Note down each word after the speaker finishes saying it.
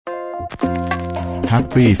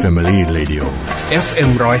Happy Family Radio FM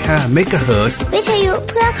 105 MHz วิทยุ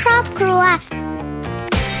เพื่อครอบครัว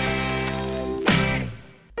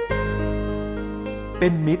เป็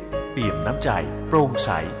นมิตรเปี่ยมน้ำใจโปร่งใส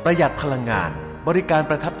ประหยัดพลังงานบริการ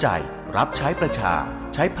ประทับใจรับใช้ประชา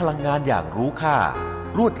ใช้พลังงานอย่างรู้ค่า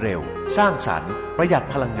รวดเร็วสร้างสรรค์ประหยัด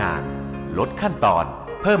พลังงานลดขั้นตอน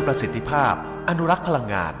เพิ่มประสิทธิภาพอนุรักษ์พลัง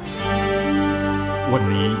งานวัน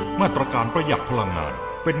นี้มาตรการประหยัดพลังงาน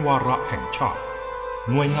เป็นวาระแห่งชาติ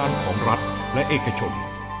หน่วยงานของรัฐและเอกชน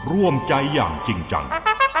ร่วมใจอย่างจริงจัง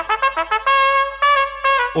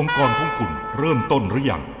องค์กรของคุณเริ่มต้นหรื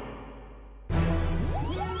อยัง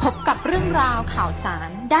พบกับเรื่องราวข่าวสาร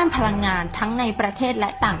ด้านพลังงานทั้งในประเทศและ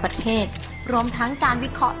ต่างประเทศรวมทั้งการวิ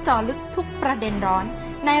เคราะห์เจาะลึกทุกประเด็นร้อน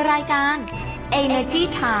ในรายการ Energy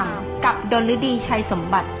Time กับดลฤดีชัยสม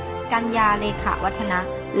บัติกัญญาเลขาวัฒนะ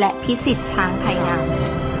และพิสิทธิ์ช้างไทยงาม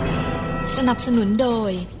สนับสนุนโด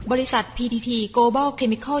ยบริษัท PTT Global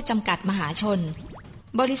Chemical จำกัดมหาชน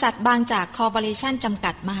บริษัทบางจากคอร์ปอเรชั่นจำ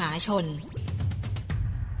กัดมหาชน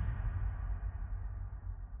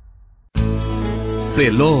เปลี่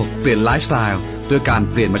ยนโลกเปลี่ยนไลฟ์สไตล์ด้วยการ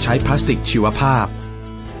เปลี่ยนมาใช้พลาสติกชีวภาพ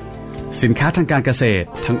สินค้าทางการเกษตร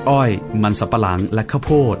ทั้งอ้อยมันสำปะหลังและข้าวโ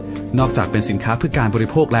พดนอกจากเป็นสินค้าเพื่อการบริ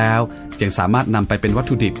โภคแล้วยังสามารถนำไปเป็นวัต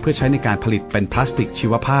ถุดิบเพื่อใช้ในการผลิตเป็นพลาสติกชี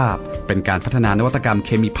วภาพเป็นการพัฒนานวัตกรรมเค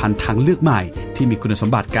มีภัณฑ์ทางเลือกใหม่ที่มีคุณสม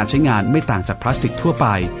บัติการใช้งานไม่ต่างจากพลาสติกทั่วไป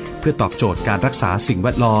เพื่อตอบโจทย์การรักษาสิ่งแว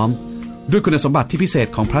ดล้อมด้วยคุณสมบัติที่พิเศษ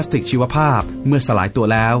ของพลาสติกชีวภาพเมื่อสลายตัว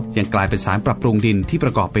แล้วยังกลายเป็นสารปรับปรุงดินที่ป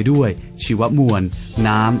ระกอบไปด้วยชีวมวล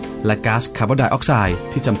น้ำและก๊าซคาร์บอนไดออกไซด์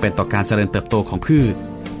ที่จำเป็นต่อการเจริญเติบโตของพืช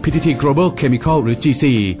PTT Global Chemical หรือ GC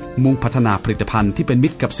มุ่งพัฒนาผลิตภัณฑ์ที่เป็นมิ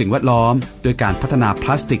ตรกับสิ่งแวดล้อมโดยการพัฒนาพล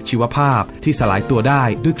าสติกชีวภาพที่สลายตัวได้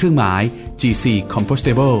ด้วยเครื่องหมาย GC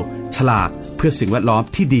Compostable ฉลาดเพื่อสิ่งแวดล้อม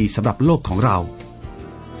ที่ดีสำหรับโลกของเรา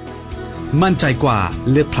มั่นใจกว่า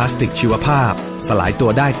เลือกพลาสติกชีวภาพสลายตัว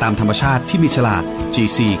ได้ตามธรรมชาติที่มีฉลาก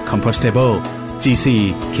GC Compostable GC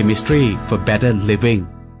Chemistry for Better Living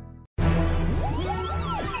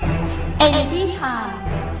Energy Time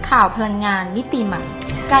ข่าวพลังงานมิติใหม่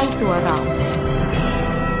ใกล้ตัวเรา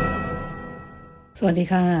สวัสดี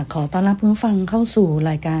ค่ะขอต้อนรับผู้ฟังเข้าสู่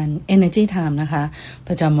รายการ Energy Time นะคะป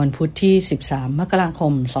ระจำวันพุธที่13มกราค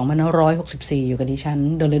ม2564อยู่กับดิฉัน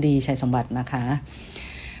ดลดีชัยสมบัตินะคะ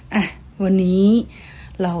วันนี้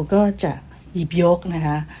เราก็จะหยิบยกนะค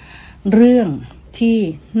ะเรื่องที่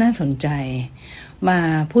น่าสนใจมา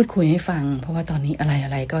พูดคุยให้ฟังเพราะว่าตอนนี้อะ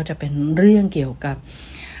ไรๆก็จะเป็นเรื่องเกี่ยวกับ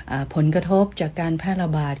ผลกระทบจากการแพร่ระ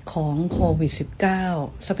บาดของโควิด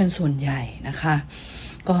 -19 ซะเป็นส่วนใหญ่นะคะ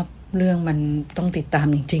ก็เรื่องมันต้องติดตาม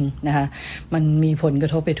จริงๆนะคะมันมีผลกร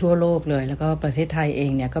ะทบไปทั่วโลกเลยแล้วก็ประเทศไทยเอ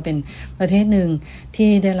งเนี่ยก็เป็นประเทศหนึ่งที่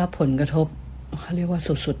ได้รับผลกระทบเขาเรียกว่า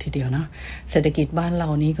สุดๆทีเดียวนะเศรษฐกิจบ้านเรา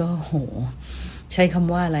นี่ก็โหใช้ค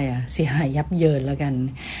ำว่าอะไรเสียหายยับเยินแล้วกัน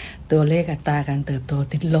ตัวเลขอัตราการเติบโต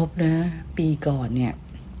ติดลบนะปีก่อนเนี่ย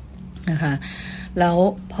นะคะแล้ว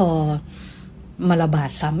พอมาระบาด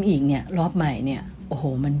ซ้ำอีกเนี่ยรอบใหม่เนี่ยโอ้โห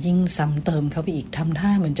มันยิ่งซ้ำเติมเข้าไปอีกทำท่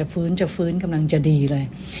าเหมือนจะฟื้นกำลังจะดีเลย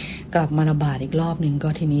กลับมาระบาดอีกรอบนึงก็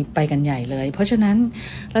ทีนี้ไปกันใหญ่เลยเพราะฉะนั้น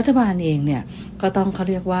รัฐบาลเองเนี่ยก็ต้องเขา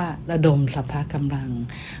เรียกว่าระดมสรรพกำลัง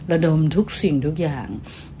ระดมทุกสิ่งทุกอย่าง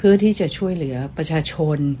เพื่อที่จะช่วยเหลือประชาช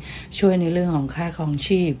นช่วยในเรื่องของค่าครอง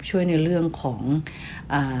ชีพช่วยในเรื่องของ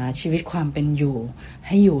ชีวิตความเป็นอยู่ใ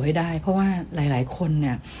ห้อยู่ให้ได้เพราะว่าหลายๆคนเ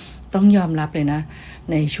นี่ยต้องยอมรับเลยนะ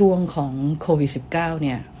ในช่วงของโควิด -19 เ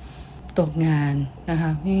นี่ยตกงานนะค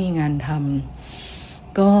ะไม่มีงานท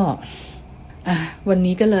ำก็วัน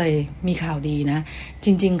นี้ก็เลยมีข่าวดีนะจ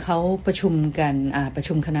ริงๆเขาประชุมกันประ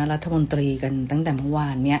ชุมคณะรัฐมนตรีกันตั้งแต่เมื่อวา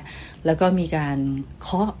นเนี้ยแล้วก็มีการเค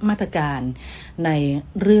าะมาตรการใน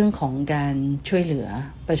เรื่องของการช่วยเหลือ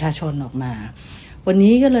ประชาชนออกมาวัน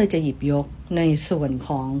นี้ก็เลยจะหยิบยกในส่วนข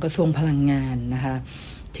องกระทรวงพลังงานนะคะ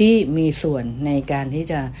ที่มีส่วนในการที่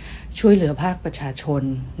จะช่วยเหลือภาคประชาชน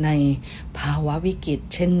ในภาวะวิกฤต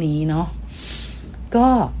เช่นนี้เนาะก็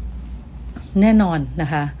แน่นอนนะ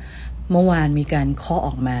คะเมื่อวานมีการเคาะอ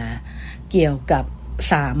อกมาเกี่ยวกับ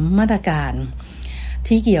3มาตรการ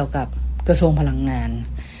ที่เกี่ยวกับกระทรวงพลังงาน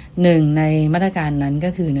หนึ่งในมาตรการนั้นก็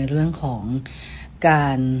คือในเรื่องของกา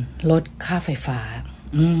รลดค่าไฟฟ้า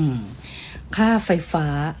ค่าไฟฟ้า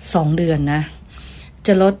2เดือนนะจ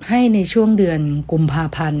ะลดให้ในช่วงเดือนกุมภา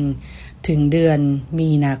พันธ์ถึงเดือนมี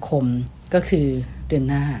นาคมก็คือเดือน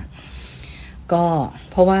หน้าก็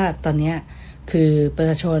เพราะว่าตอนนี้คือประ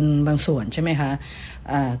ชาชนบางส่วนใช่ไหมคะ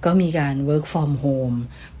ก็มีการ work from home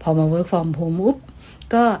พอมา work from home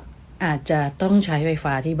ก็อาจจะต้องใช้ไฟ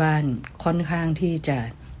ฟ้าที่บ้านค่อนข้างที่จะ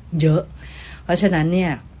เยอะเพราะฉะนั้นเนี่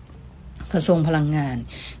ยกระทรวงพลังงาน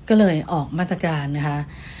ก็เลยออกมาตรการนะคะ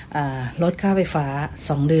ลดค่าไฟฟ้า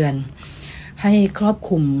2เดือนให้ครอบ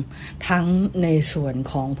คลุมทั้งในส่วน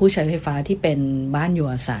ของผู้ใช้ไฟฟ้าที่เป็นบ้านอยู่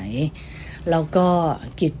อาศัยแล้วก็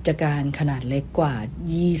กิจการขนาดเล็กกว่า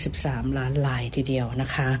23ล้านรายทีเดียวนะ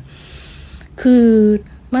คะคือ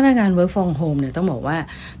มาตรการ work from home เนี่ยต้องบอกว่า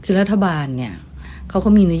คือรัฐบาลเนี่ยเขาก็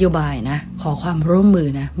มีนโยบายนะขอความร่วมมือ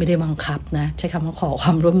นะไม่ได้บังคับนะใช้คำว่าขอคว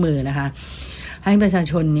ามร่วมมือนะคะให้ประชา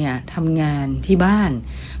ชนเนี่ยทำงานที่บ้าน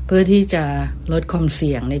เพื่อที่จะลดความเ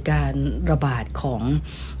สี่ยงในการระบาดของ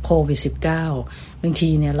โควิด -19 บางที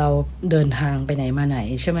เนี่ยเราเดินทางไปไหนมาไหน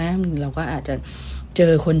ใช่ไหมเราก็อาจจะเจ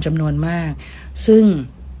อคนจำนวนมากซึ่ง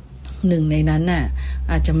หนึ่งในนั้นน่ะ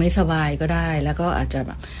อาจจะไม่สบายก็ได้แล้วก็อาจจะ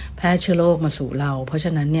แพร่เชื้อโรคมาสู่เราเพราะฉ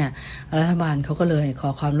ะนั้นเนี่ยรัฐบาลเขาก็เลยขอ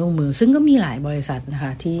ความร่วมมือซึ่งก็มีหลายบริษัทนะค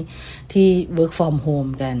ะที่ work from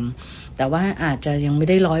home กันแต่ว่าอาจจะยังไม่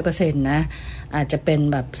ได้ 100% นะอาจจะเป็น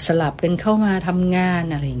แบบสลับกันเข้ามาทำงาน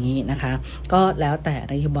อะไรอย่างนี้นะคะก็แล้วแต่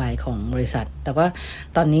นโยบายของบริษัทแต่ว่า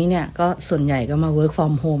ตอนนี้เนี่ยก็ส่วนใหญ่ก็มา work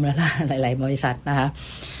from home แล้วล่ะหลายๆบริษัทนะคะ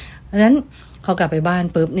เพราะฉะนั้นเขากลับไปบ้าน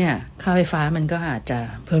ปุ๊บเนี่ยค่าไฟฟ้ามันก็อาจจะ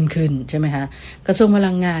เพิ่มขึ้นใช่ไหมคะกระทรวงพ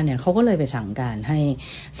ลังงานเนี่ยเขาก็เลยไปสั่งการให้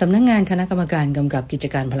สำนักงานคณะกรรมการกำกับกิจ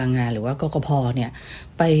การพลังงานหรือว่ากกพ.เนี่ย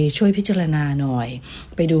ไปช่วยพิจารณาหน่อย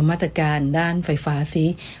ไปดูมาตรการด้านไฟฟ้าซิ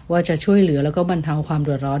ว่าจะช่วยเหลือแล้วก็บรรเทาความเ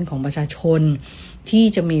ดือดร้อนของประชาชนที่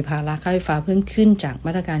จะมีภาระค่าไฟฟ้าเพิ่มขึ้นจากม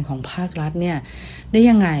าตรการของภาครัฐเนี่ยได้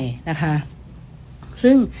ยังไงนะคะ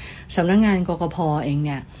ซึ่งสำนักงานกกพ.เองเ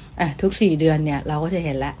นี่ยทุก4เดือนเนี่ยเราก็จะเ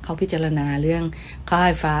ห็นแล้วเขาพิจารณาเรื่องค่าไฟ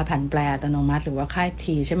ฟ้าผันแปรอัตโนมัติหรือว่าค่า FT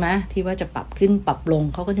ใช่ไหมที่ว่าจะปรับขึ้นปรับลง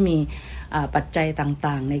เขาก็จะมีปัจจัย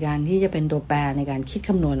ต่างๆในการที่จะเป็นตัวแปรในการคิดค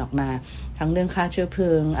ำนวณออกมาทั้งเรื่องค่าเชื้อเพลิ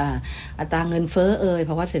งอัตราเงินเฟ้อ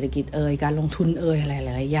ภาวะเศรษฐกิจการลงทุนอะไรห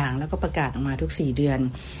ลายๆอย่างแล้วก็ประกาศออกมาทุก4เดือน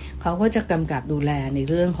เขาก็จะกำกับดูแลใน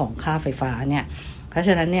เรื่องของค่าไฟฟ้าเนี่ยเพราะฉ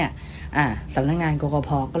ะนั้นเนี่ยสำนักงานกกพ.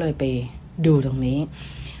ก็เลยไปดูตรงนี้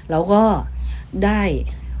แล้วก็ได้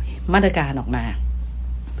มาตรการออกมา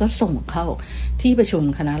ก็ส่งเข้าที่ประชุม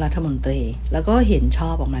คณะรัฐมนตรีแล้วก็เห็นชอ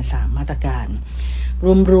บออกมา3มาตรการ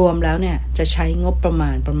รวมๆแล้วเนี่ยจะใช้งบประ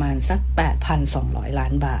มาณสัก 8,200 ล้า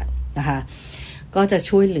นบาทนะคะก็จะ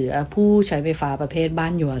ช่วยเหลือผู้ใช้ไฟฟ้าประเภทบ้า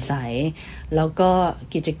นอยู่อาศัยแล้วก็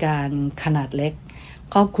กิจการขนาดเล็ก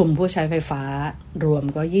ครอบคลุมผู้ใช้ไฟฟ้ารวม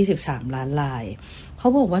ก็23ล้านรายเขา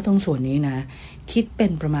บอกว่าตรงส่วนนี้นะคิดเป็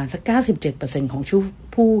นประมาณสัก 97% ของ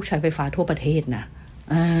ผู้ใช้ไฟฟ้าทั่วประเทศนะ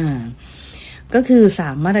ก็คือ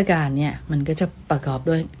3มาตรการเนี่ยมันก็จะประกอบ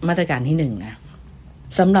ด้วยมาตรการที่1นะ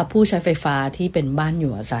สำหรับผู้ใช้ไฟฟ้าที่เป็นบ้านอ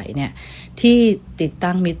ยู่อาศัยเนี่ยที่ติด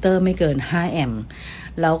ตั้งมิเตอร์ไม่เกิน5แอมป์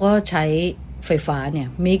แล้วก็ใช้ไฟฟ้าเนี่ย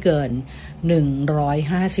ไม่เกิน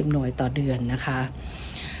150หน่วยต่อเดือนนะคะ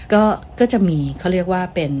ก็จะมีเขาเรียกว่า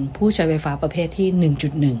เป็นผู้ใช้ไฟฟ้าประเภทที่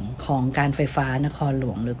 1.1 ของการไฟฟ้านครหล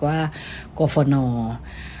วงหรือว่ากฟน.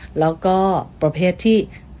แล้วก็ประเภทที่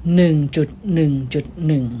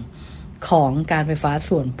 1.1.1 ของการไฟฟ้า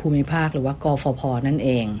ส่วนภูมิภาคหรือว่ากฟผ.นั่นเอ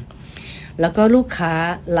งแล้วก็ลูกค้า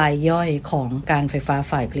รายย่อยของการไฟฟ้า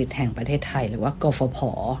ฝ่ายผลิตแห่งประเทศไทยหรือว่ากฟผ.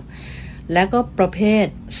และก็ประเภท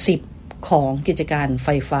10ของกิจการไฟ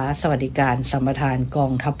ฟ้าสวัสดิการสัมปทานกอ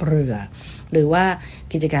งทัพเรือหรือว่า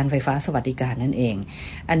กิจการไฟฟ้าสวัสดิการนั่นเอง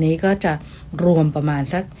อันนี้ก็จะรวมประมาณ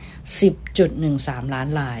สัก 10.13 ล้าน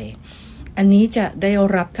รายอันนี้จะได้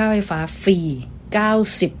รับค่าไฟฟ้าฟรี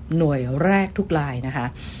90หน่วยแรกทุกรายนะคะ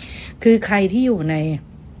คือใครที่อยู่ใน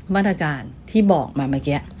มาตรการที่บอกมาเมื่อ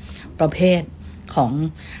กี้ประเภทของ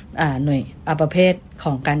หน่วยประเภทข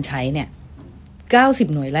องการใช้เนี่ย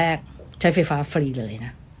90หน่วยแรกใช้ไฟฟ้าฟรีเลยน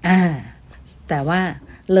ะแต่ว่า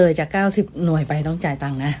เลยจาก90หน่วยไปต้องจ่ายตั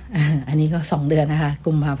งค์นะอันนี้ก็2เดือนนะคะ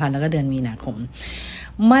กุมภาพันธ์แล้วก็เดือนมีนาคม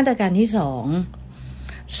มาตรการที่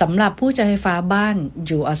2สำหรับผู้ใช้ไฟฟ้าบ้านอ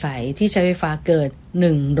ยู่อาศัยที่ใช้ไฟฟ้าเกิน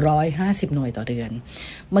150หน่วยต่อเดือน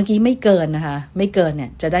เมื่อกี้ไม่เกินนะคะไม่เกินเนี่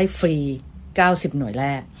ยจะได้ฟรี90หน่วยแร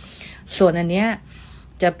กส่วนอันเนี้ย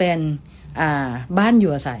จะเป็นบ้านอ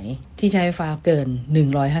ยู่อาศัยที่ใช้ไฟฟ้าเกิน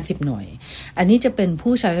150หน่วยอันนี้จะเป็น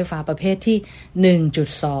ผู้ใช้ไฟฟ้าประเภทที่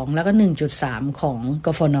 1.2 แล้วก็ 1.3 ของก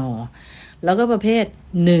ฟน.แล้วก็ประเภท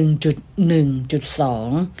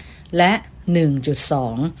 1.1.2 และ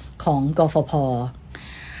 1.2 ของกฟผ.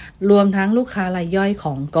รวมทั้งลูกค้ารายย่อยข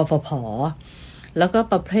องกฟผ.แล้วก็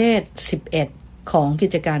ประเภท11ของกิ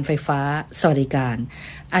จการไฟฟ้าสวัสดิการ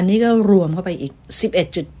อันนี้ก็รวมเข้าไปอีก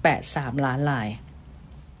 11.83 ล้านราย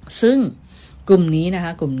ซึ่งกลุ่มนี้นะค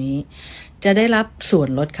ะกลุ่มนี้จะได้รับส่วน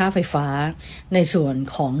ลดค่าไฟฟ้าในส่วน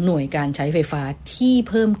ของหน่วยการใช้ไฟฟ้าที่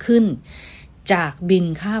เพิ่มขึ้นจากบิล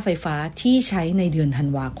ค่าไฟฟ้าที่ใช้ในเดือนธัน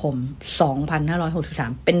วาคม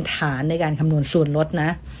2563เป็นฐานในการคำนวณส่วนลดนะ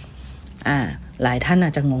หลายท่านอ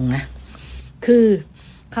าจจะงงนะคือ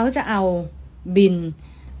เขาจะเอาบิล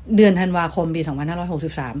เดือนธันวาคมปี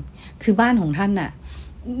2563คือบ้านของท่านน่ะ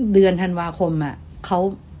เดือนธันวาคมอ่ะเขา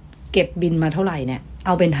เก็บบินมาเท่าไหร่เนี่ยเอ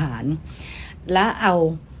าเป็นฐานและเอา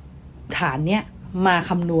ฐานเนี้ยมา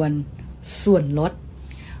คำนวณส่วนลด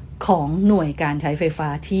ของหน่วยการใช้ไฟฟ้า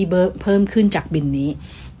ที่เพิ่มขึ้นจากบินนี้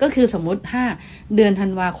ก็คือสมมุติถ้าเดือนธั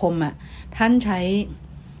นวาคมอ่ะท่านใช้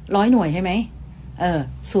100หน่วยใช่ไหม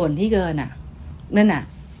ส่วนที่เกินอ่ะนั่นน่ะ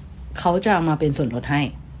เขาจะเอามาเป็นส่วนลดให้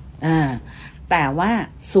แต่ว่า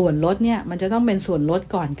ส่วนลดเนี่ยมันจะต้องเป็นส่วนลด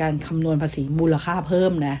ก่อนการคำนวณภาษีมูลค่าเพิ่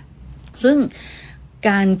มนะซึ่ง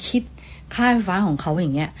การคิดค่าไฟฟ้าของเขาอย่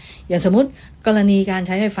างเงี้ยอย่างสมมติกรณีการใ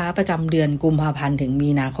ช้ไฟฟ้าประจำเดือนกุมภาพันธ์ถึงมี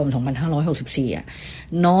นาคม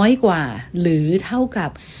2564น้อยกว่าหรือเท่ากับ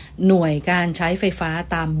หน่วยการใช้ไฟฟ้า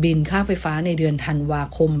ตามบิลค่าไฟฟ้าในเดือนธันวา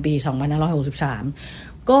คมปี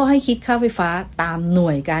2563ก็ให้คิดค่าไฟฟ้าตามหน่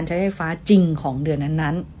วยการใช้ไฟฟ้าจริงของเดือน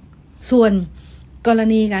นั้นๆส่วนกร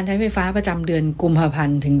ณีการใช้ไฟฟ้าประจำเดือนกุมภาพัน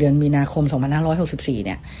ธ์ถึงเดือนมีนาคม2564เ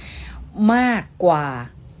นี่ยมากกว่า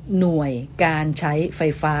หน่วยการใช้ไฟ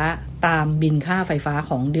ฟ้าตามบิลค่าไฟฟ้า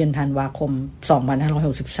ของเดือนธันวาคม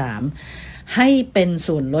2563ให้เป็น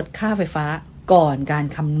ส่วนลดค่าไฟฟ้าก่อนการ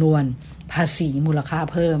คำนวณภาษีมูลค่า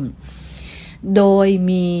เพิ่มโดย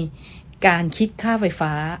มีการคิดค่าไฟฟ้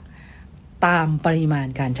าตามปริมาณ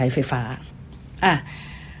การใช้ไฟฟ้า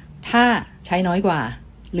ถ้าใช้น้อยกว่า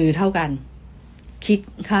หรือเท่ากันคิด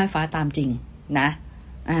ค่าไฟฟ้าตามจริงนะ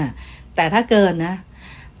แต่ถ้าเกินนะ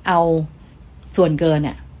เอาส่วนเกินเ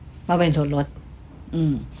นี่ยมาเป็นส่วนลด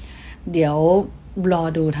เดี๋ยวรอ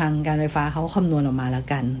ดูทางการไฟฟ้าเขาคำนวณออกมาแล้ว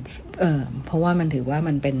กันเพราะว่ามันถือว่า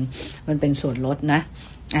มันเป็นส่วนลดนะ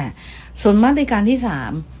ส่วนมาตรการที่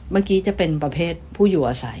3เมื่อกี้จะเป็นประเภทผู้อยู่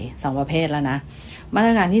อาศัย2ประเภทแล้วนะมาต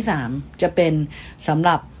รการที่3จะเป็นสำห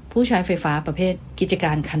รับผู้ใช้ไฟฟ้าประเภทกิจก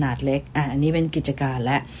ารขนาดเล็กอันนี้เป็นกิจการแ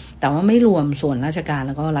ละแต่ว่าไม่รวมส่วนราชการแ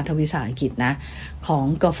ล้วก็รัฐวิสาหกิจนะของ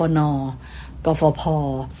กฟน.กฟผ.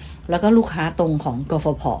แล้วก็ลูกค้าตรงของกฟ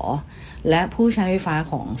ผ.และผู้ใช้ไฟฟ้า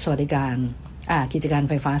ของสวัสดิการกิจการ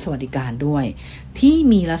ไฟฟ้าสวัสดิการด้วยที่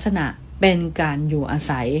มีลักษณะเป็นการอยู่อา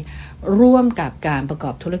ศัยร่วมกับการประกอ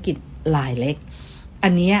บธุรกิจรายเล็กอั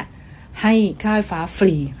นนี้ให้ค่าไฟฟ้าฟ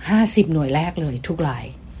รี50หน่วยแรกเลยทุกราย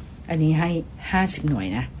อันนี้ให้50หน่วย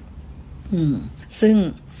นะซึ่ง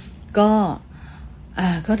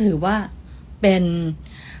ก็ถือว่าเป็น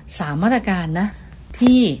3มาตรการนะ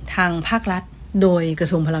ที่ทางภาครัฐโดยกระ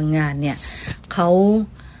ทรวงพลังงานเนี่ยเขา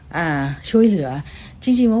ช่วยเหลือจ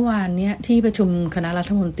ริงๆเมื่อวานเนี้ยที่ประชุมคณะรั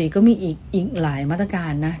ฐมนตรีก็มีอีกหลายมาตรกา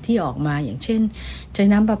รนะที่ออกมาอย่างเช่นใช้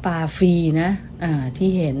น้ำประปาฟรีนะที่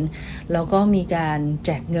เห็นแล้วก็มีการแจ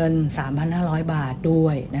กเงิน 3,500 บาทด้ว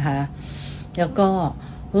ยนะคะแล้วก็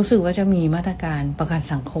รู้สึกว่าจะมีมาตรการประกัน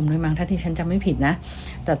สังคมด้วยมั้งถ้าที่ฉันจำไม่ผิดนะ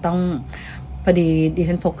แต่ต้องพอดีดิ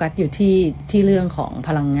ฉันโฟกัสอยู่ที่เรื่องของพ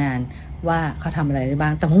ลังงานว่าเขาทำอะไรได้บ้า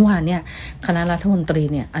งแต่เมื่อวานเนี่ยคณะรัฐมนตรี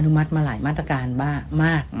เนี่ยอนุมัติมาหลายมาตรการม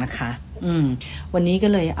ากนะคะวันนี้ก็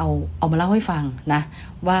เลยเอามาเล่าให้ฟังนะ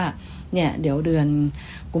ว่าเนี่ยเดี๋ยวเดือน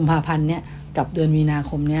กุมภาพันธ์เนี่ยกับเดือนมีนา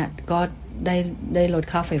คมเนี่ยก็ได้ลด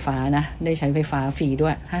ค่าไฟฟ้านะได้ใช้ไฟฟ้าฟรีด้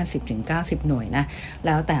วย 50-90 หน่วยนะแ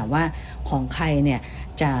ล้วแต่ว่าของใครเนี่ย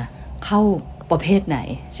จะเข้าประเภทไหน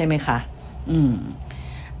ใช่ไหมคะ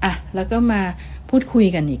แล้วก็มาพูดคุย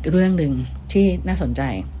กันอีกเรื่องหนึ่งที่น่าสนใจ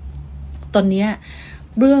ตอนนี้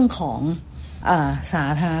เรื่องของสา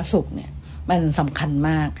ธารณสุขเนี่ยมันสำคัญ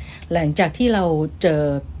มากหลังจากที่เราเจอ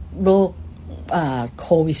โรคโค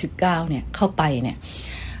วิด -19 เนี่ยเข้าไปเนี่ย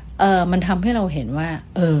มันทำให้เราเห็นว่า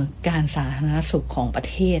การสาธารณสุขของประ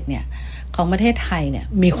เทศเนี่ยของประเทศไทยเนี่ย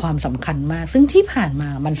มีความสำคัญมากซึ่งที่ผ่านมา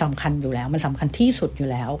มันสำคัญอยู่แล้วมันสำคัญที่สุดอยู่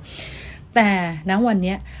แล้วแต่ณวัน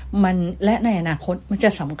นี้มันและในอนาคตมันจะ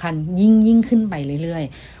สำคัญยิ่งขึ้นไปเรื่อย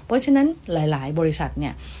ๆเพราะฉะนั้นหลายๆบริษัทเนี่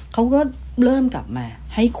ยเขาก็เริ่มกลับมา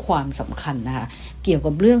ให้ความสำคัญนะคะเกี่ยว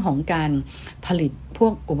กับเรื่องของการผลิตพว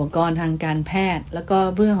กอุปกรณ์ทางการแพทย์แล้วก็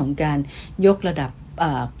เรื่องของการยกระดับ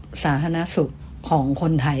สาธารณสุขของค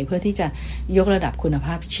นไทยเพื่อที่จะยกระดับคุณภ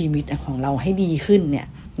าพชีวิตของเราให้ดีขึ้นเนี่ย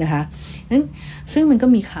นะคะนั้นซึ่งมันก็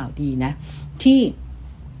มีข่าวดีนะที่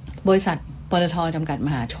บริษัทปตท.จำกัดม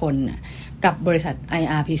หาชนกับบริษัท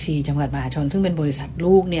IRPC จำกัดมหาชนซึ่งเป็นบริษัท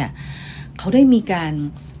ลูกเนี่ยเขาได้มีการ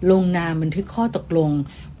ลงนามบันทึกข้อตกลง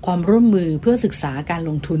ความร่วมมือเพื่อศึกษาการ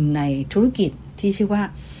ลงทุนในธุรกิจที่ชื่อว่า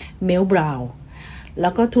เมลบราวน์แล้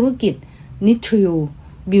วก็ธุรกิจนิทริล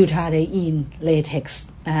บิวทาไดอีนเลเท็กซ์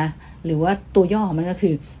นะคะหรือว่าตัวย่อของมันก็คื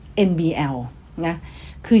อ NBL นะ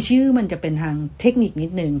คือชื่อมันจะเป็นทางเทคนิคนิ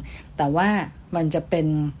ดนึงแต่ว่ามันจะเป็น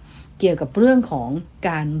เกี่ยวกับเรื่องของ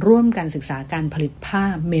การร่วมกันศึกษาการผลิตผ้า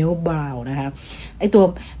เมลบราวน์นะคะไอตัว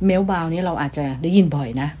เมลบราวน์นี่เราอาจจะได้ยินบ่อย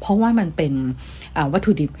นะเพราะว่ามันเป็นวัต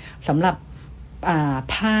ถุดิบสำหรับ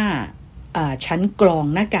ผ้า ชั้นกรอง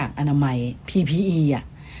หน้ากากอนามัย PPE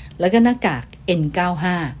แล้วก็หน้ากาก N95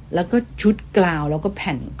 แล้วก็ชุดกลาวแล้วก็แ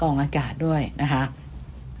ผ่นกรองอากาศด้วยนะคะ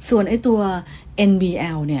ส่วนไอ้ตัว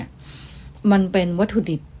NBL เนี่ยมันเป็นวัตถุ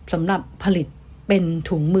ดิบสำหรับผลิตเป็น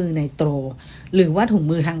ถุงมือไนโตรหรือว่าถุง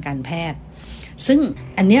มือทางการแพทย์ซึ่ง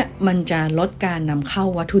อันเนี้ยมันจะลดการนำเข้า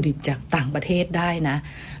วัตถุดิบจากต่างประเทศได้นะ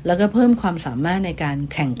แล้วก็เพิ่มความสามารถในการ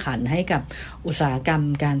แข่งขันให้กับอุตสาหกรรม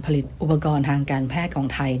การผลิตอุปกรณ์ทางการแพทย์ของ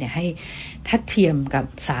ไทยเนี่ยให้ทัดเทียมกับ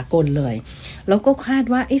สากลเลยแล้วก็คาด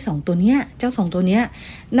ว่าไอ้2ตัวเนี้ยเจ้า2ตัวเนี้ย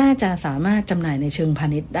น่าจะสามารถจำหน่ายในเชิงพา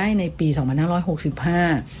ณิชย์ได้ในปี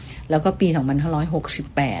2565แล้วก็ปี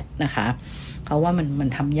2568นะคะเพราะว่ามัน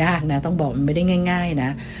ทำยากนะต้องบอกมันไม่ได้ง่ายๆน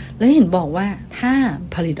ะแล้วเห็นบอกว่าถ้า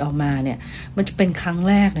ผลิตออกมาเนี่ยมันจะเป็นครั้ง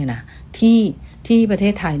แรกเลยนะที่ประเท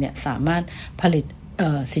ศไทยเนี่ยสามารถผลิต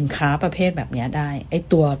สินค้าประเภทแบบนี้ได้ไอ้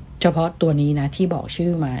ตัวเฉพาะตัวนี้นะที่บอกชื่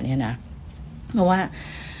อมาเนี่ยนะเพราะว่า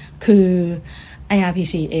คือ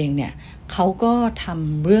IRPC เองเนี่ยเขาก็ท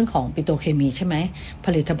ำเรื่องของปิโตรเคมีใช่ไหมผ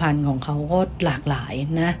ลิตภัณฑ์ของเขาก็หลากหลาย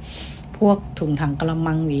นะพวกถุงถังกระ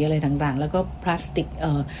มังหวีอะไรต่างๆแล้วก็พลาสติก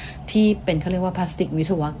ที่เป็นเขาเรียกว่าพลาสติกวิ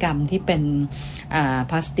ศวกรรมที่เป็น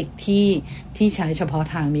พลาสติกที่ใช้เฉพาะ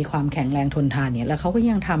ทางมีความแข็งแรงทนทานเนี่ยแล้วเขาก็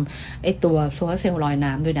ยังทำไอ้ตัวโซลาร์เซลล์ลอย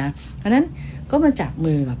น้ำด้วยนะเพราะนั้นก็มาจับ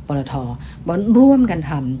มือกับปตท.ร่วมกัน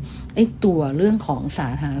ทำไอ้ตัวเรื่องของสา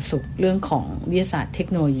ธารณสุขเรื่องของวิทยาศาสตร์เทค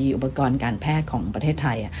โนโลยีอุปกรณ์การแพทย์ของประเทศไท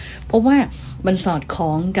ยเพราะว่ามันสอดค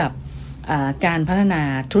ล้องกับการพัฒนา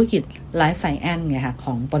ธุรกิจ Life Science ไงค่ะข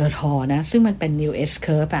องปตท.นะซึ่งมันเป็น New S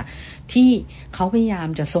Curve ที่เขาพยายาม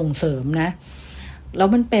จะส่งเสริมนะแล้ว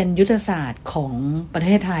มันเป็นยุทธศาสตร์ของประเท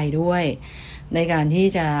ศไทยด้วยในการที่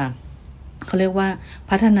จะเขาเรียกว่า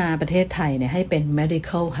พัฒนาประเทศไทยเนี่ยให้เป็น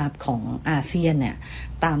Medical Hub ของอาเซียนเนี่ย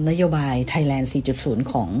ตามนโยบาย Thailand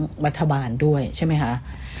 4.0 ของรัฐบาลด้วยใช่ไหมคะ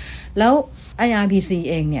แล้ว IRPC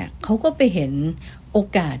เองเนี่ยเขาก็ไปเห็นโอ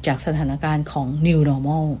กาสจากสถานการณ์ของ New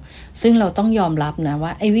Normal ซึ่งเราต้องยอมรับนะว่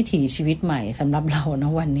าไอ้วิถีชีวิตใหม่สำหรับเราน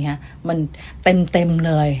ะวันนี้มันเต็มเ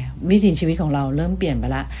ลยวิถีชีวิตของเราเริ่มเปลี่ยนไป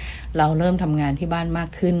ละเราเริ่มทำงานที่บ้านมาก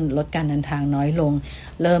ขึ้นลดการเดินทางน้อยลง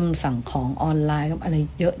เริ่มสั่งของออนไลน์อะไร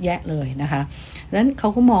เยอะแยะเลยนะคะดังนั้นเขา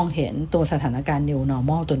ก็มองเห็นตัวสถานการณ์ New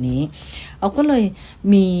Normal ตัวนี้เอาก็เลย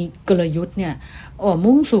มีกลยุทธ์เนี่ย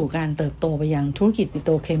มุ่งสู่การเติบโตไปยังธุรกิจปิโต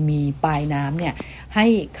รเคมีปลายน้ำเนี่ยให้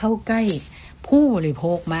เข้าใกล้ผู้บริโภ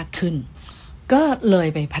คมากขึ้นก็เลย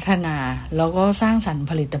ไปพัฒนาแล้วก็สร้างสรรค์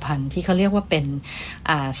ผลิตภัณฑ์ที่เขาเรียกว่าเป็น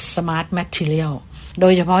smart material โด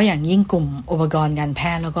ยเฉพาะอย่างยิ่งกลุ่มอุปกรณ์การแพ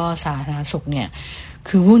ทย์แล้วก็สาธารณสุขเนี่ย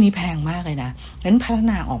คือพวกนี้แพงมากเลยนะงั้นพัฒ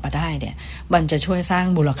นาออกมาได้เนี่ยมันจะช่วยสร้าง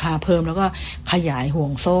มูลค่าเพิ่มแล้วก็ขยายห่ว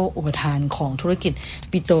งโซ่อุปทานของธุรกิจ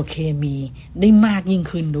ปิโตรเคมีได้มากยิ่ง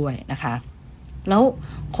ขึ้นด้วยนะคะแล้ว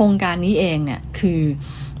โครงการนี้เองเนี่ยคือ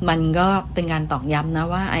มันก็เป็นการตอกย้ำนะ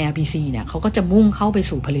ว่า IRPC เนี่ยเขาก็จะมุ่งเข้าไป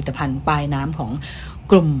สู่ผลิตภัณฑ์ปลายน้ำของ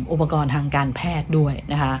กลุ่มอุปกรณ์ทางการแพทย์ด้วย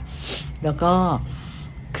นะคะแล้วก็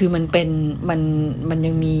คือมัน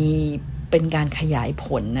ยังมีเป็นการขยายผ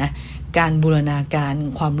ลนะการบูรณาการ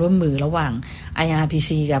ความร่วมมือระหว่าง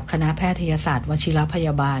IRPC กับคณะแพทยศาสตร์วชิรพย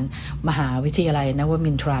าบาลมหาวิทยาลัยนว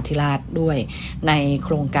มินทราธิราชด้วยในโค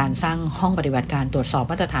รงการสร้างห้องปฏิบัติการตรวจสอบ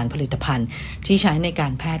มาตรฐานผลิตภัณฑ์ที่ใช้ในกา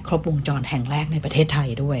รแพทย์ครบวงจรแห่งแรกในประเทศไทย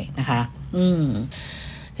ด้วยนะคะ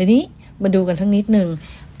ทีนี้มาดูกันสักนิดนึง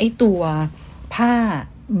ไอ้ตัวผ้า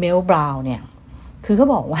เมลบราวน์เนี่ยคือเขา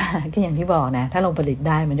บอกว่าก็อย่างที่บอกนะถ้าเราผลิตไ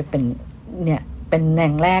ด้มันจะเป็นเนี่ยเป็นแหล่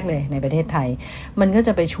งแรกเลยในประเทศไทยมันก็จ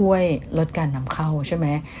ะไปช่วยลดการนำเข้าใช่ไหม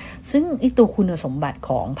ซึ่งไอ้ตัวคุณสมบัติ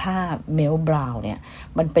ของผ้าเมลบราวน์เนี่ย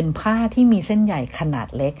มันเป็นผ้าที่มีเส้นใหญ่ขนาด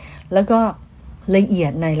เล็กแล้วก็ละเอีย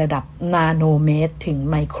ดในระดับนาโนเมตรถึง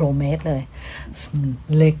ไมโครเมตรเลย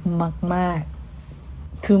เล็กมาก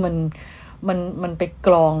ๆคือมันไปก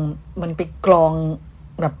รอง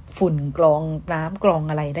แบบฝุ่นกรองน้ำกรอง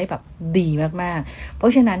อะไรได้แบบดีมากๆเพรา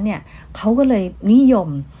ะฉะนั้นเนี่ยเขาก็เลยนิยม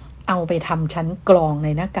เอาไปทำชั้นกรองใน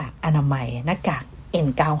หน้ากากอนามัยหน้ากาก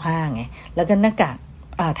N95 ไงแล้วก็หน้ากาก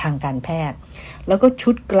ทางการแพทย์แล้วก็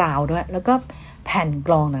ชุดกลาวด้วยแล้วก็แผ่นก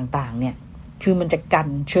รองต่างๆเนี่ยคือมันจะกัน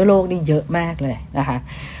เชื้อโรคได้เยอะมากเลยนะคะ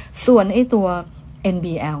ส่วนไอ้ตัว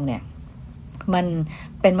NBL เนี่ยมัน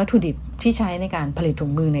เป็นวัตถุดิบที่ใช้ในการผลิตถุ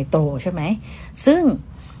งมือไนโตรใช่ไหมซึ่ง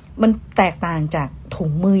มันแตกต่างจากถุ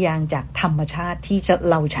งมือยางจากธรรมชาติที่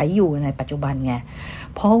เราใช้อยู่ในปัจจุบันไง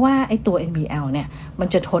เพราะว่าไอ้ตัว NBL เนี่ยมัน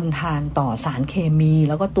จะทนทานต่อสารเคมี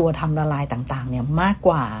แล้วก็ตัวทำละลายต่างๆเนี่ยมากก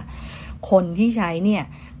ว่าคนที่ใช้เนี่ย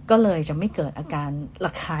ก็เลยจะไม่เกิดอาการร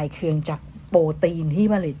ะคายเคืองจากโปรตีนที่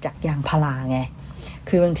ผลิตจากยางพาราไง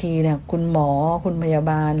คือบางทีเนี่ยคุณหมอคุณพยา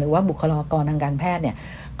บาลหรือว่าบุคลากรทางการแพทย์เนี่ย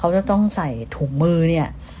เขาจะต้องใส่ถุงมือเนี่ย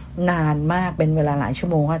นานมากเป็นเวลาหลายชั่ว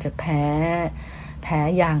โมงอาจจะแพ้ แพ้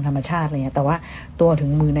ยางธรรมชาติอะไรเงี้ยแต่ว่าตัวถึง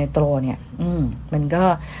มือไนโตรเนี่ยมันก็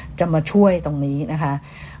จะมาช่วยตรงนี้นะคะ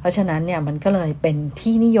เพราะฉะนั้นเนี่ยมันก็เลยเป็น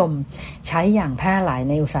ที่นิยมใช้อย่างแพร่หลาย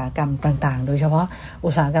ในอุตสาหกรรมต่างๆโดยเฉพาะ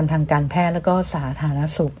อุตสาหกรรมทางการแพทย์แล้วก็สาธารณ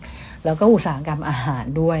สุขแล้วก็อุตสาหกรรมอาหาร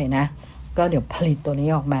ด้วยนะก็เดี๋ยวผลิตตัวนี้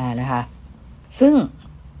ออกมานะคะซึ่ง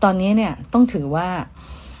ตอนนี้เนี่ยต้องถือว่า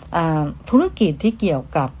ธุรกิจที่เกี่ยว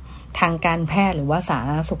กับทางการแพทย์หรือว่าสาธ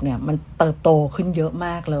ารณสุขเนี่ยมันเติบโตขึ้นเยอะม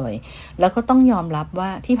ากเลยแล้วก็ต้องยอมรับว่า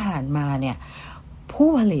ที่ผ่านมาเนี่ยผู้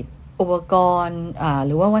ผลิตอุปกรณ์ห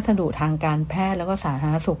รือว่าวัสดุทางการแพทย์แล้วก็สาธา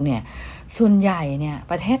รณสุขเนี่ยส่วนใหญ่เนี่ย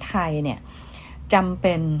ประเทศไทยเนี่ยจำเ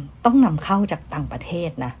ป็นต้องนำเข้าจากต่างประเทศ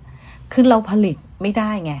นะคือเราผลิตไม่ได้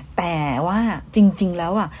ไงแต่ว่าจริงๆแล้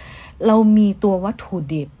วเรามีตัววัตถุ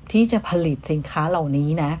ดิบที่จะผลิตสินค้าเหล่านี้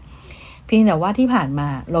นะเพียงแต่ว่าที่ผ่านมา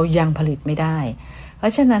เรายังผลิตไม่ได้เพรา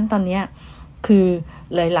ะฉะนั้นตอนนี้คือ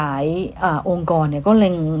หลายๆองค์กรเนี่ยก็เล็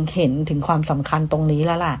งเห็นถึงความสำคัญตรงนี้แ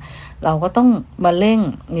ล้วล่ะเราก็ต้องมาเร่ง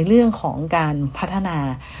ในเรื่องของการพัฒนา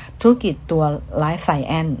ธุรกิจตัว Life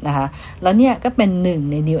Science นะคะแล้วเนี่ยก็เป็นหนึ่ง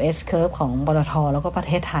ใน New S Curve ของปตท.แล้วก็ประเ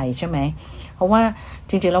ทศไทยใช่ไหมเพราะว่า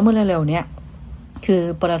จริงๆแล้วเมื่อเร็วๆเนี่ยคือ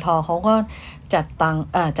ปตท.เขาก็จัด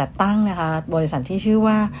ตั้งนะคะบริษัทที่ชื่อ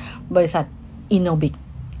ว่าบริษัท Innobic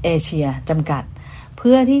Asia จำกัดเ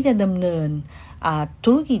พื่อที่จะดำเนิน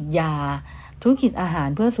ธุรกิจยาธุรกิจอาหาร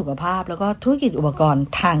เพื่อสุขภาพแล้วก็ธุรกิจอุปกรณ์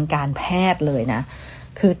ทางการแพทย์เลยนะ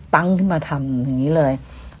คือตั้งขึ้นมาทำอย่างนี้เลย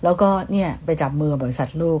แล้วก็เนี่ยไปจับมือบริษัท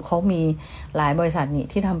ลูกเขามีหลายบริษัทนี่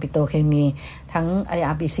ที่ทำปิโตรเคมีทั้ง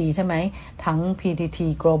IRPC ใช่ไหมทั้ง PTT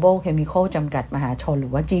Global Chemical จำกัดมหาชนหรื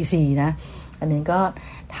อว่า GC นะอันนี้ก็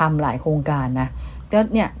ทำหลายโครงการนะก็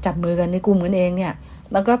เนี่ยจับมือกันในกลุ่มกันเองเนี่ย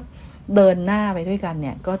แล้วก็เดินหน้าไปด้วยกันเ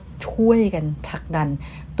นี่ยก็ช่วยกันผลักดัน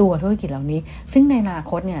ตัวธุรกิจเหล่านี้ซึ่งในอนา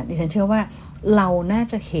คตเนี่ยดิฉันเชื่อว่าเราน่า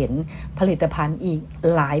จะเห็นผลิตภัณฑ์อีก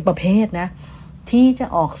หลายประเภทนะที่จะ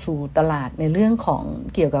ออกสู่ตลาดในเรื่องของ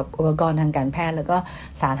เกี่ยวกับอุปกรณ์ทางการแพทย์แล้วก็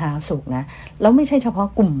สาธารณสุขนะแล้วไม่ใช่เฉพาะ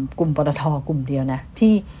กลุ่มปตท.กลุ่มเดียวนะ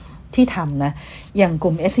ที่ทำนะอย่างก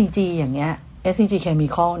ลุ่ม SCG อย่างเงี้ย SCG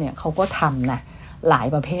Chemical เนี่ยเขาก็ทำนะหลาย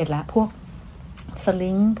ประเภทแล้วพวกส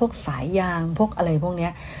ลิงพวกสายยางพวกอะไรพวกเนี้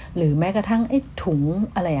ยหรือแม้กระทั่งไอ้ถุง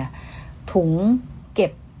อะไรถุงเ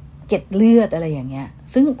ก็บเลือดอะไรอย่างเงี้ย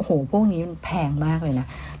ซึ่งโหพวกนี้มันแพงมากเลยนะ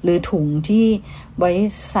หรือถุงที่ไว้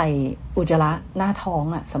ใส่อุจจาระหน้าท้อง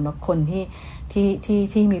สำหรับคน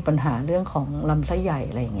ที่มีปัญหาเรื่องของลำไส้ใหญ่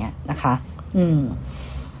อะไรอย่างเงี้ยนะคะ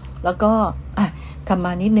แล้วก็คำม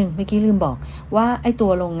านิดนึงเมื่อกี้ลืมบอกว่าไอ้ตั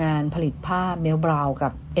วโรงงานผลิตผ้าเมลบราวกั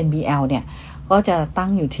บ NBL เนี่ยก็จะตั้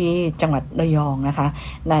งอยู่ที่จังหวัดระยองนะคะ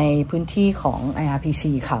ในพื้นที่ของ IRPC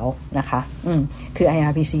เขานะคะคือ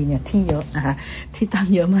IRPC เนี่ยที่เยอะนะคะที่ตั้ง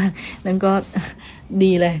เยอะมากนั่นก็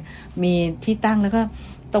ดีเลยมีที่ตั้งแล้วก็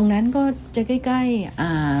ตรงนั้นก็จะใกล้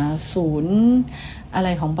ๆศูนย์อะไร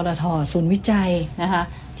ของปตท.ศูนย์วิจัยนะคะ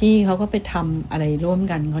ที่เขาก็ไปทำอะไรร่วม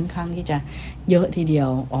กันค่อนข้างที่จะเยอะทีเดียว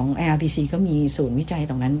ของ IRPC ก็มีศูนย์วิจัย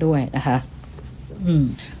ตรงนั้นด้วยนะคะ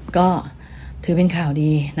ก็ถือเป็นข่าว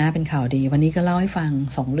ดีนะเป็นข่าวดีวันนี้ก็เล่าให้ฟัง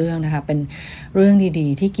2เรื่องนะคะเป็นเรื่องดี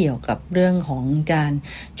ๆที่เกี่ยวกับเรื่องของการ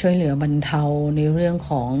ช่วยเหลือบรรเทาในเรื่อง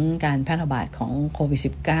ของการแพร่ระบาดของโควิด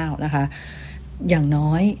 -19 นะคะอย่างน้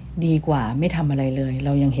อยดีกว่าไม่ทำอะไรเลยเร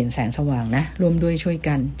ายังเห็นแสงสว่างนะร่วมด้วยช่วย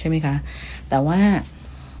กันใช่ไหมคะแต่ว่า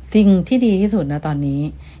สิ่งที่ดีที่สุดนะตอนนี้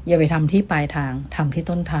อย่าไปทำที่ปลายทางทำที่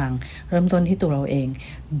ต้นทางเริ่มต้นที่ตัวเราเอง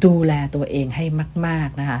ดูแลตัวเองให้มาก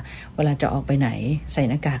ๆนะคะเวลาจะออกไปไหนใส่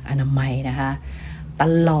หน้ากากอนามัยนะคะต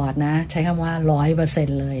ลอดนะใช้คำว่า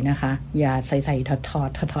 100% เลยนะคะอย่าใส่ถอ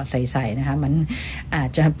ดใส่นะคะมันอาจ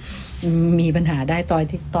จะมีปัญหาได้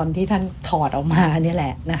ตอนที่ท่านถอดออกมาเนี่ยแหล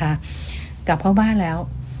ะนะคะกลับเข้าบ้านแล้ว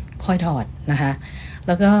ค่อยถอดนะคะแ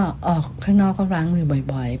ล้วก็ออกข้างนอกก็ล้างมือ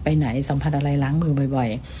บ่อยๆไปไหนสัมผัสอะไรล้างมือบ่อย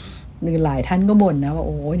ๆหลายท่านก็บ่นนะว่าโ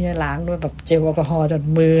อ้เนี่ยล้างด้วยแบบเจลแอลกอฮอล์จน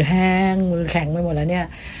มือแห้งมือแข็งไปหมดแล้วเนี่ย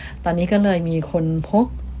ตอนนี้ก็เลยมีคนพก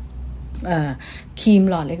ครีม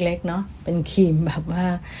หลอดเล็กๆเนาะเป็นครีมแบบว่า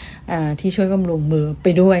ที่ช่วยบำรุงมือไป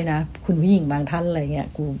ด้วยนะคุณผู้หญิงบางท่านอะไรเงี้ย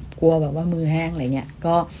กลัวแบบว่ามือแห้งอะไรเงี้ย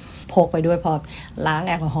ก็พกไปด้วยพอล้าง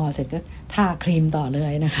แอลกอฮอล์เสร็จก็ทาครีมต่อเล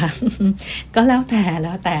ยนะคะ ก็แล้วแต่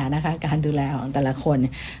นะคะการดูแลของแต่ละคน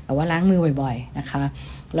แต่ว่าล้างมือบ่อยๆนะคะ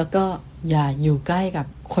แล้วก็อย่าอยู่ใกล้กับ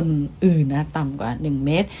คนอื่นนะต่ำกว่า1 เ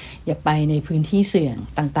มตรอย่าไปในพื้นที่เสี่ยง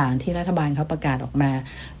ต่างๆที่รัฐบาลเขาประกาศออกมา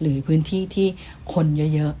หรือพื้นที่ที่คน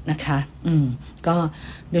เยอะๆนะคะก็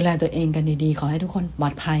ดูแลตัวเองกันดีๆขอให้ทุกคนปลอ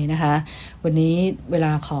ดภัยนะคะวันนี้เวล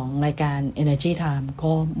าของรายการ Energy Time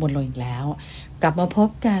ก็หมดลงอีกแล้วกลับมาพบ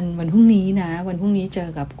กัน วันพรุ่งนี้นะวันพรุ่งนี้เจอ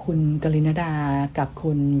กับคุณกฤณดากับ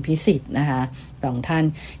คุณพิสิทธิ์นะคะสองท่าน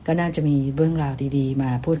ก็น่าจะมีเรื่องราวดีๆมา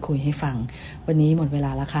พูดคุยให้ฟังวันนี้หมดเวล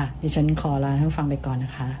าแล้วค่ะดิฉันขอลาท่านฟังไปก่อนน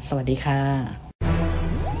ะคะสวัสดีค่ะ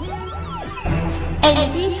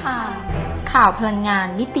Energy Time ข่าวพลังงาน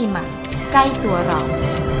มิติใหม่ใกล้ตัวเรา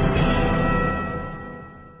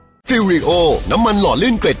ฟิวริโอน้ำมันหล่อ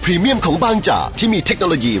ลื่นเกรดพรีเมียมของบางจากที่มีเทคโน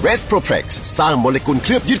โลยี Resproprex สร้างโมเลกุลเค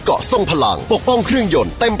ลือบยึดเกาะทรงพลังปกป้องเครื่องยน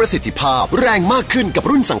ต์เต็มประสิทธิภาพแรงมากขึ้นกับ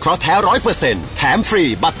รุ่นสังเคราะห์แท้ 100% แถมฟรี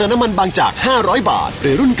บัตรเติมน้ำมันบางจาก500บาทห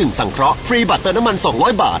รือรุ่นกึ่งสังเคราะห์ฟรีบัตรเติมน้ำมัน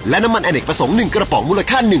200บาทและน้ำมันอเนกประสงค์1กระป๋องมูล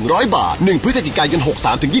ค่า100บาท1พฤศจิกายน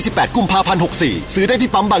63ถึง28กุมภาพันธ์64ซื้อได้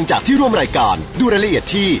ที่ปั๊มบางจากที่ร่วมรายการดูรายละเอียด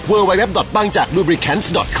ที่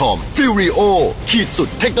www.bangjak-lubricants.com ฟิวริโอขีดสุด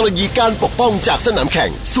เทคโนโลยีการปกป้องจากสนามแข่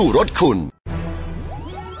งสู่รถคุณ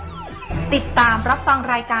ติดตามรับฟัง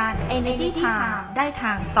รายการ Energy Time ได้ท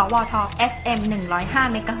างสวท FM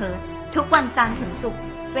 105 MHz ทุกวันจันทร์ถึงศุกร์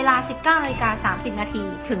เวลา 19:30 น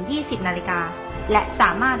ถึง 20:00 นและส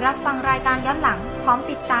ามารถรับฟังรายการย้อนหลังพร้อม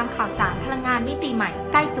ติดตามข่าวสารพลังงานมิติใหม่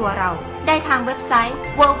ใกล้ตัวเราได้ทางเว็บไซต์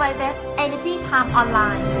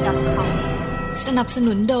www.energytimeonline.com สนับส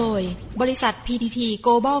นุนโดยบริษัท PTT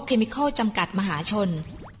Global Chemical จำกัดมหาชน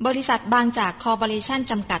บริษัทบางจากคอร์ปอเรชั่น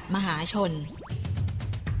จำกัดมหาชน